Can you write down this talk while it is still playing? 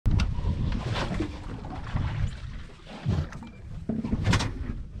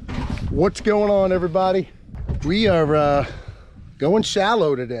What's going on, everybody? We are going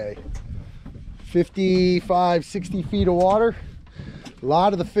shallow today. 55, 60 feet of water. A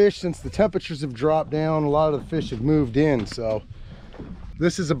lot of the fish, since the temperatures have dropped down, a lot of the fish have moved in. So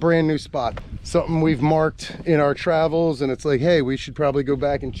this is a brand new spot, something we've marked in our travels, and it's like, hey, we should probably go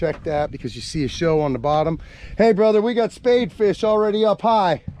back and check that because you see a show on the bottom. Hey brother, we got spade fish already up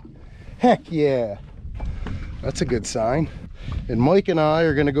high. Heck yeah, that's a good sign. And Mike and I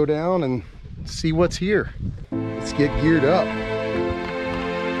are gonna go down and see what's here. Let's get geared up.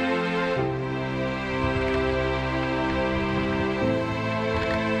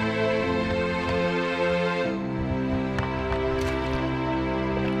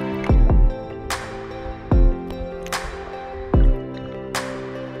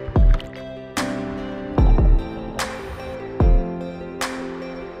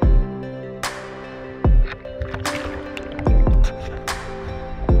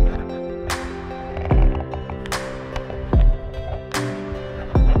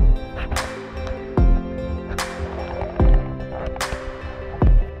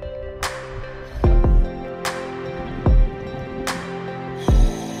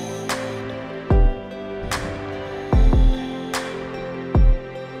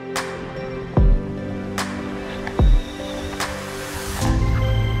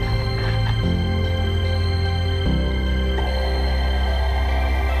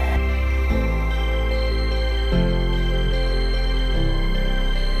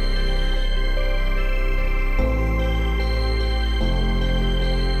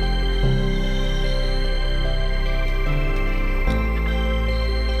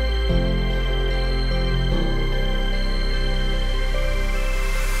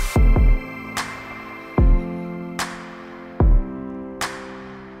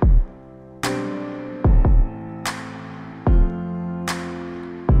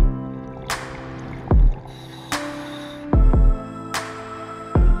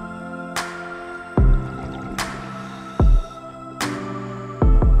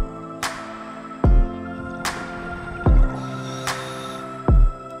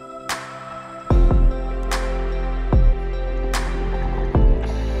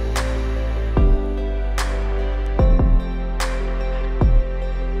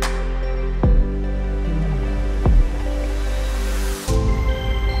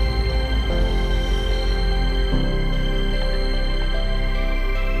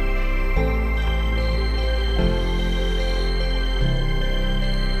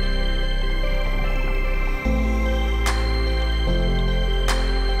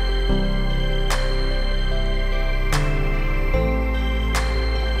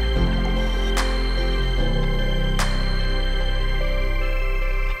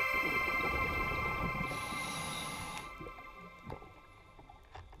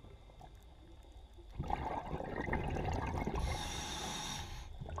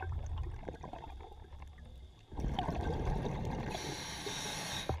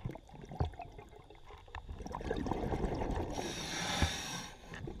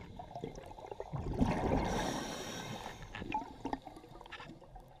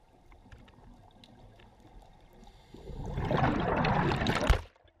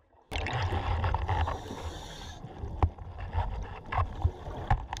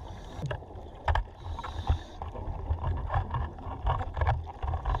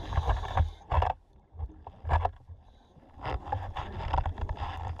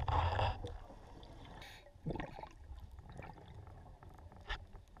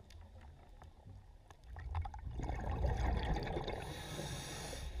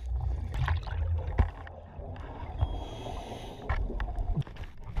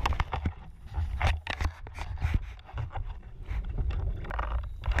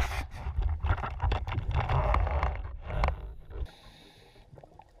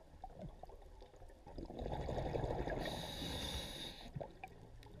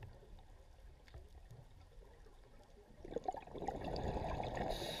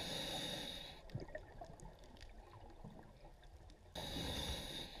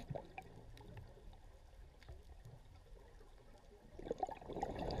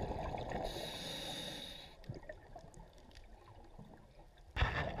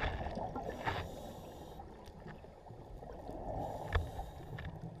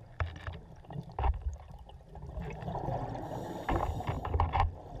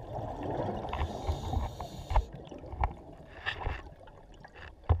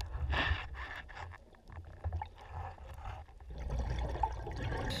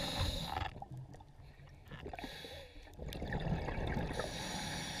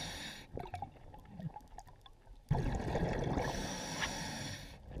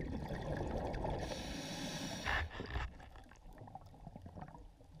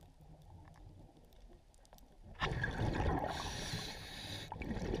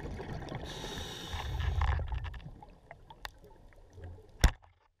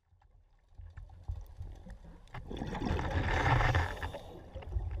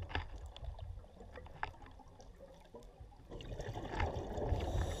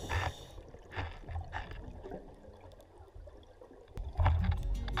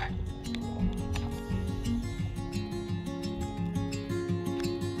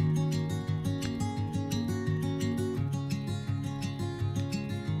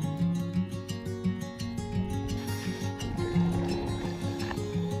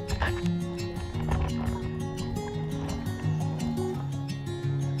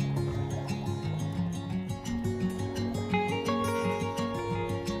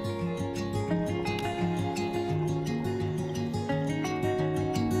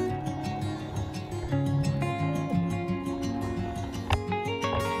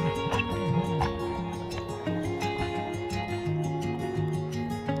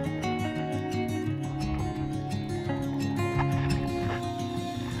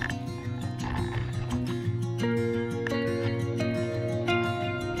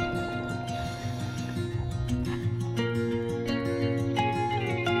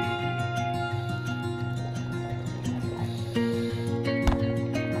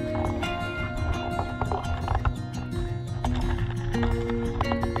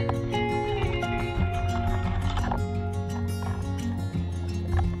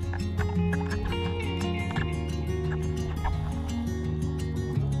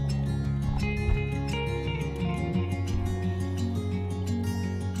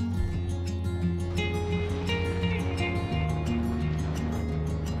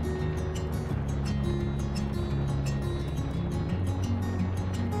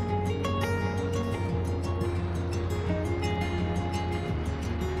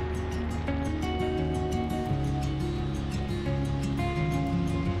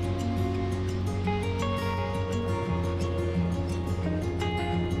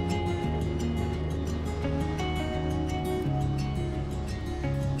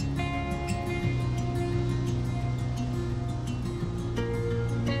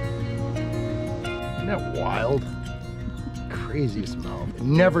 that wild? Craziest mouth. It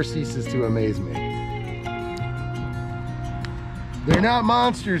never ceases to amaze me. They're not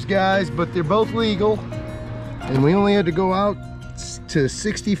monsters, guys, but they're both legal. And we only had to go out to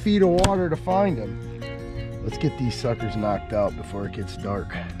 60 feet of water to find them. Let's get these suckers knocked out before it gets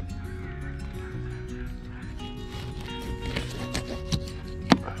dark.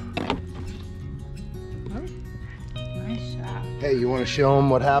 Hey, you want to show them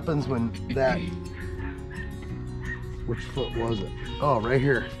what happens when that... Which foot was it? Oh, right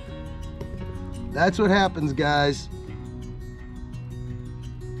here. That's what happens, guys.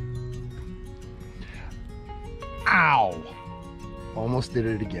 Ow! Almost did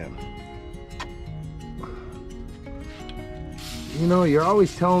it again. You know, you're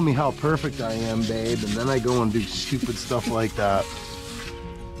always telling me how perfect I am, babe, and then I go and do stupid stuff like that.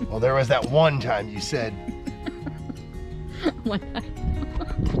 Well, there was that one time you said...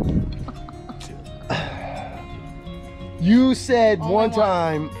 You said one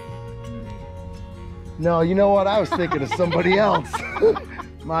time. No, you know what? I was thinking of somebody else.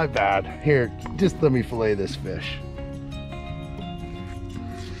 My bad. Here, just let me fillet this fish.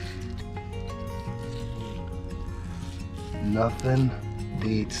 Nothing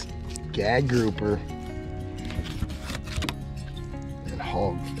beats gag grouper and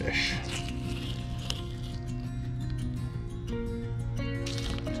hogfish.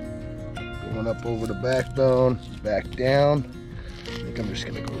 Going up over the backbone, back down. I think I'm just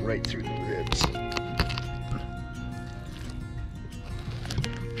gonna go right through the ribs.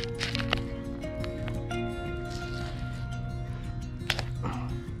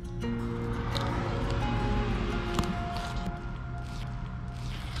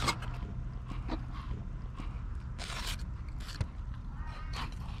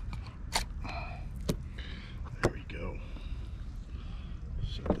 There we go.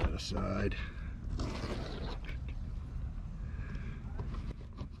 Set that aside.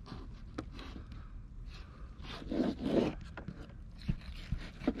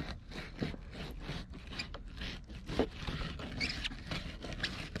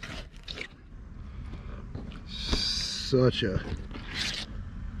 Such a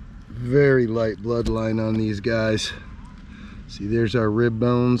very light bloodline on these guys. See, there's our rib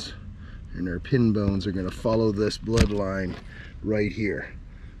bones, and our pin bones are going to follow this bloodline right here.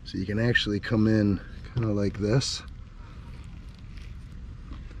 So you can actually come in kind of like this.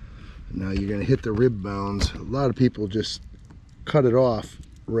 And now you're going to hit the rib bones. A lot of people just cut it off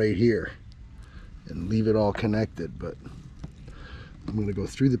right here and leave it all connected, but I'm going to go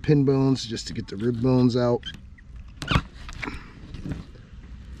through the pin bones just to get the rib bones out.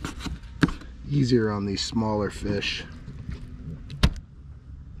 Easier on these smaller fish.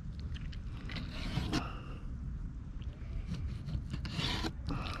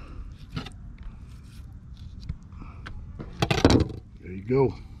 There you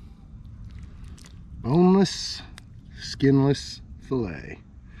go. Boneless, skinless fillet.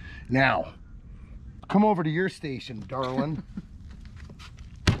 Now, come over to your station, darling.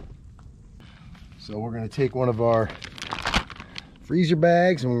 So we're going to take one of our freezer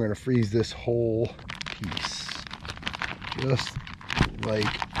bags and we're going to freeze this whole piece just like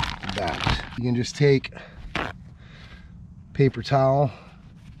that. You can just take paper towel,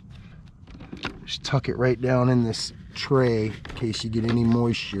 just tuck it right down in this tray in case you get any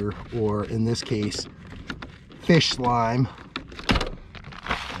moisture, or in this case fish slime,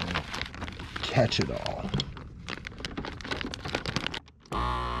 and catch it all.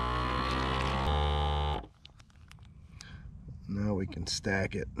 Now we can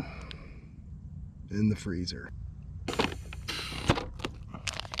stack it in the freezer.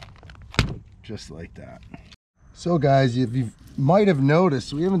 Just like that. So guys, if you might have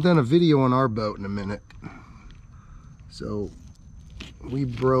noticed, we haven't done a video on our boat in a minute. So we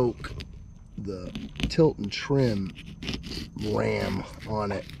broke the tilt and trim ram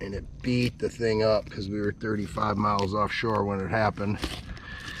on it, and it beat the thing up because we were 35 miles offshore when it happened.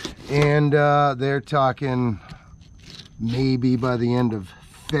 And they're talking maybe by the end of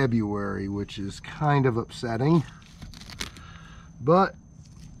February, which is kind of upsetting, but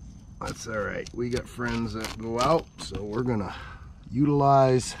that's all right. We got friends that go out, so we're gonna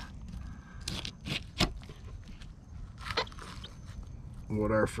utilize what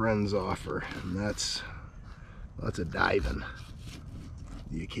our friends offer, and that's lots of diving,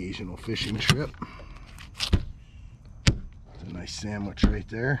 the occasional fishing trip. It's a nice sandwich right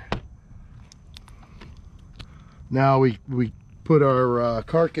there. Now we put our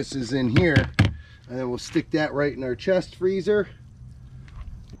carcasses in here, and then we'll stick that right in our chest freezer.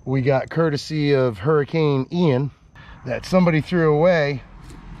 We got courtesy of Hurricane Ian that somebody threw away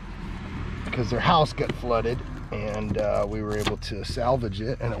because their house got flooded, and we were able to salvage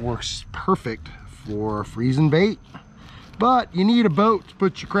it, and it works perfect for freezing bait. But you need a boat to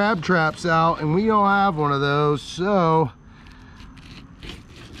put your crab traps out, and we don't have one of those, so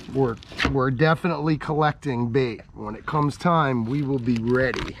we're definitely collecting bait. When it comes time, we will be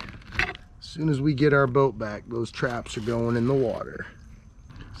ready. As soon as we get our boat back, those traps are going in the water.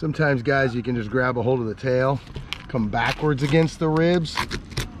 Sometimes, guys, you can just grab a hold of the tail, come backwards against the ribs.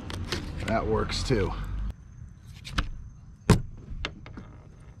 That works too.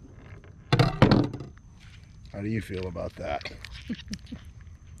 How do you feel about that?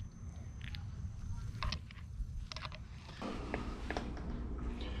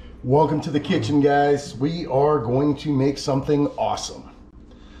 Welcome to the kitchen, guys. We are going to make something awesome.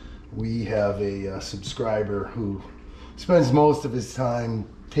 We have a subscriber who spends most of his time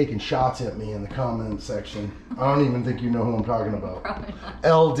taking shots at me in the comment section. I don't even think you know who I'm talking about. Probably not.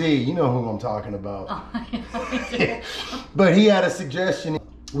 LD, you know who I'm talking about. Oh, yeah, but he had a suggestion.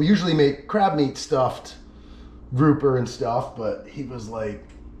 We usually make crab meat stuffed grouper and stuff, but he was like,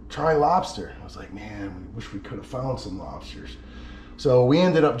 try lobster. I was like, man, we wish we could have found some lobsters. So we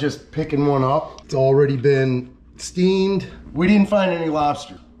ended up just picking one up. It's already been steamed. We didn't find any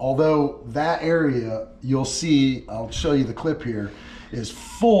lobster. Although that area, you'll see, I'll show you the clip here, is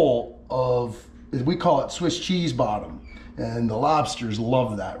full of, we call it Swiss cheese bottom. And the lobsters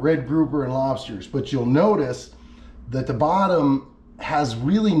love that, red grouper and lobsters. But you'll notice that the bottom has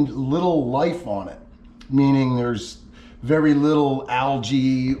really little life on it, meaning there's very little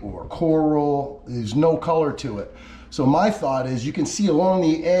algae or coral. There's no color to it. So my thought is, you can see along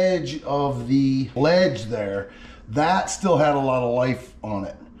the edge of the ledge there, that still had a lot of life on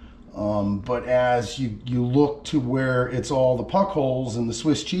it. But as you look to where it's all the puck holes and the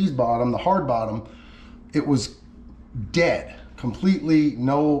Swiss cheese bottom, the hard bottom, it was dead, completely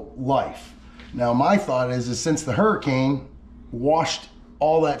no life. Now my thought is since the hurricane washed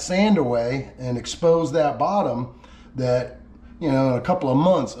all that sand away and exposed that bottom, that, you know, in a couple of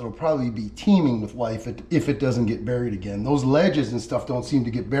months it'll probably be teeming with life if it doesn't get buried again. Those ledges and stuff don't seem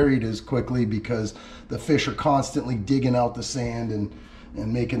to get buried as quickly because the fish are constantly digging out the sand and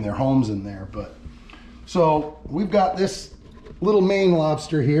making their homes in there. But so we've got this little Maine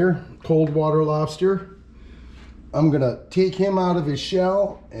lobster here, cold water lobster. I'm gonna take him out of his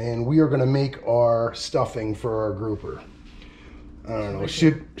shell, and we are gonna make our stuffing for our grouper. I don't know.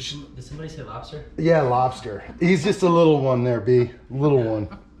 Did somebody say lobster? Yeah, lobster. He's just a little one there, B. Little one.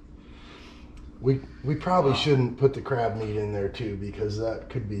 We probably shouldn't put the crab meat in there too, because that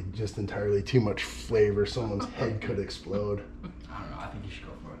could be just entirely too much flavor. Someone's head could explode. I don't know. I think you should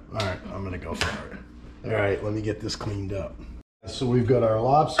go for it. All right, I'm gonna go for it. All right, let me get this cleaned up. So we've got our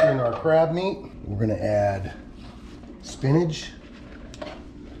lobster and our crab meat. We're gonna add spinach,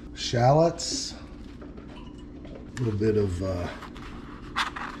 shallots, a little bit of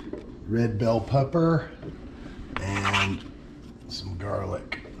red bell pepper, and some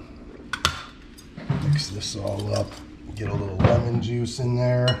garlic. Mix this all up, get a little lemon juice in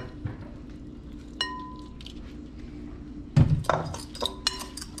there.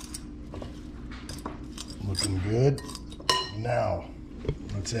 Looking good. Now,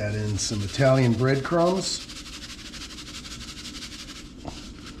 let's add in some Italian breadcrumbs.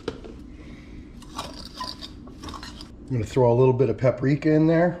 I'm gonna throw a little bit of paprika in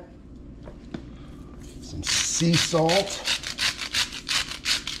there. Some sea salt.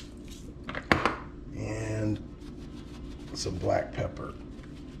 And some black pepper.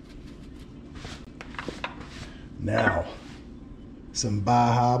 Now, some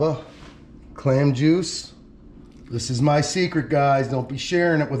bahaba clam juice. This is my secret, guys. Don't be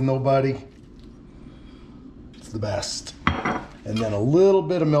sharing it with nobody. It's the best. And then a little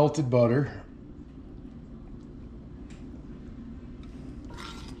bit of melted butter.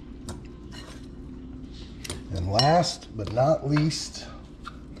 And last but not least,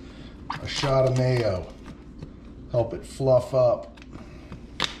 a shot of mayo. Help it fluff up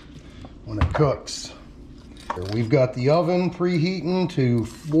when it cooks. We've got the oven preheating to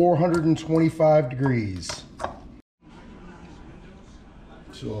 425 degrees.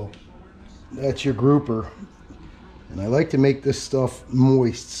 So that's your grouper. And I like to make this stuff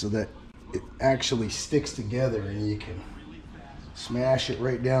moist so that it actually sticks together and you can smash it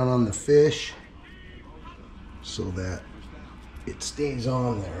right down on the fish so that it stays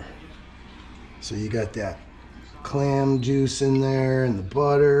on there. So you got that clam juice in there and the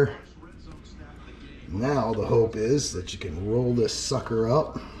butter. Now the hope is that you can roll this sucker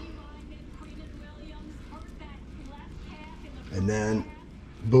up and then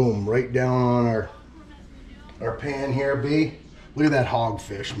boom, right down on our pan here, B. Look at that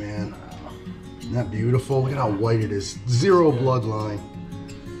hogfish, man. Isn't that beautiful? Look at how white it is. Zero bloodline.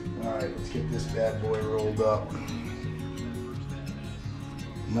 All right, let's get this bad boy rolled up.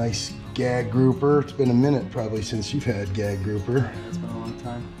 Nice gag grouper. It's been a minute probably since you've had gag grouper. Yeah, it's been a long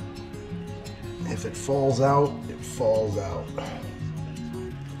time. If it falls out, it falls out.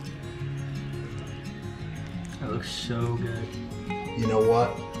 That looks so good. You know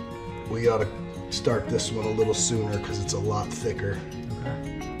what? We ought to start this one a little sooner because it's a lot thicker.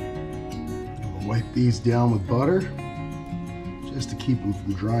 Okay. Wipe these down with butter just to keep them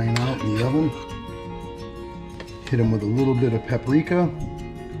from drying out in the oven. Hit them with a little bit of paprika.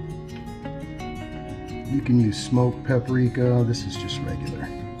 You can use smoked paprika. This is just regular.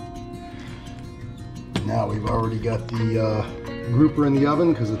 Now we've already got the grouper in the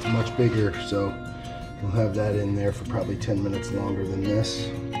oven because it's much bigger, so we'll have that in there for probably 10 minutes longer than this.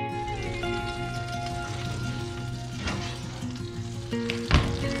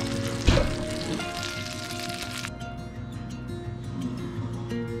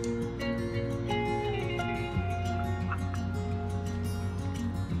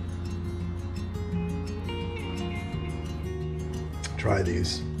 Try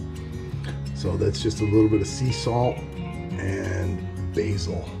these. So that's just a little bit of sea salt and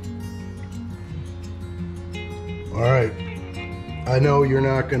basil. All right, I know you're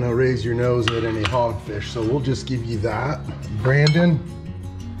not gonna raise your nose at any hogfish, so we'll just give you that. Brandon,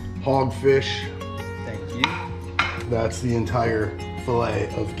 hogfish. Thank you. That's the entire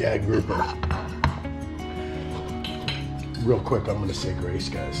fillet of gag grouper. Real quick, I'm gonna say grace,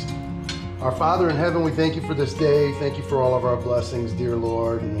 guys. Our Father in heaven, we thank you for this day. Thank you for all of our blessings, dear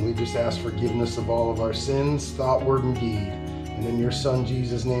Lord. And we just ask forgiveness of all of our sins, thought, word, and deed. And in your Son,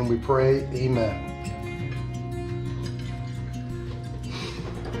 Jesus' name we pray, amen.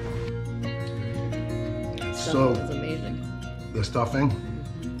 So, It's amazing. the stuffing.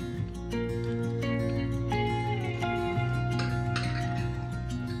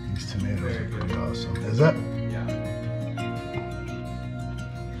 These tomatoes are pretty awesome. Is it?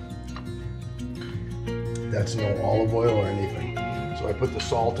 That's no olive oil or anything. So I put the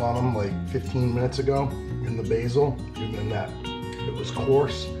salt on them like 15 minutes ago in the basil, and then that it was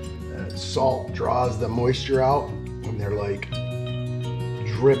coarse. And salt draws the moisture out, and they're like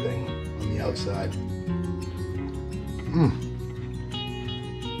dripping on the outside.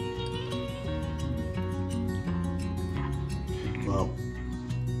 Well,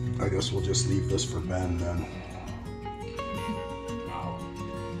 I guess we'll just leave this for Ben then.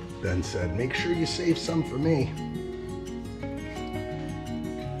 Ben said, make sure you save some for me.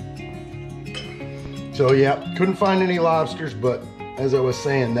 So yeah, couldn't find any lobsters, but as I was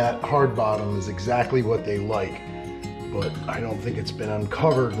saying, that hard bottom is exactly what they like. But I don't think it's been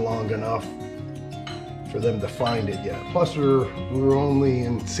uncovered long enough for them to find it yet. Plus we're only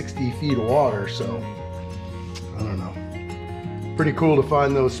in 60 feet of water, so I don't know. Pretty cool to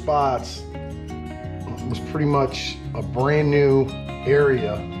find those spots. It was pretty much a brand new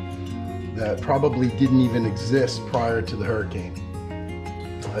area that probably didn't even exist prior to the hurricane.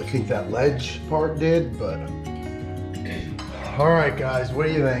 I think that ledge part did, but all right, guys, what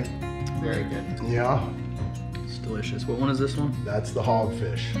do you think? Very good. Yeah, It's delicious. What one is this one? that's the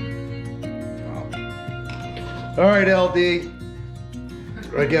hogfish. All right, LD.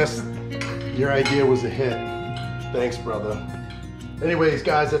 I guess your idea was a hit. Thanks, brother. Anyways,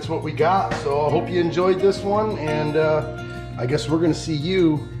 guys, that's what we got. So I hope you enjoyed this one, and I guess we're gonna see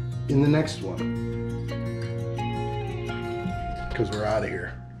you in the next one, because we're out of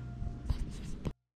here.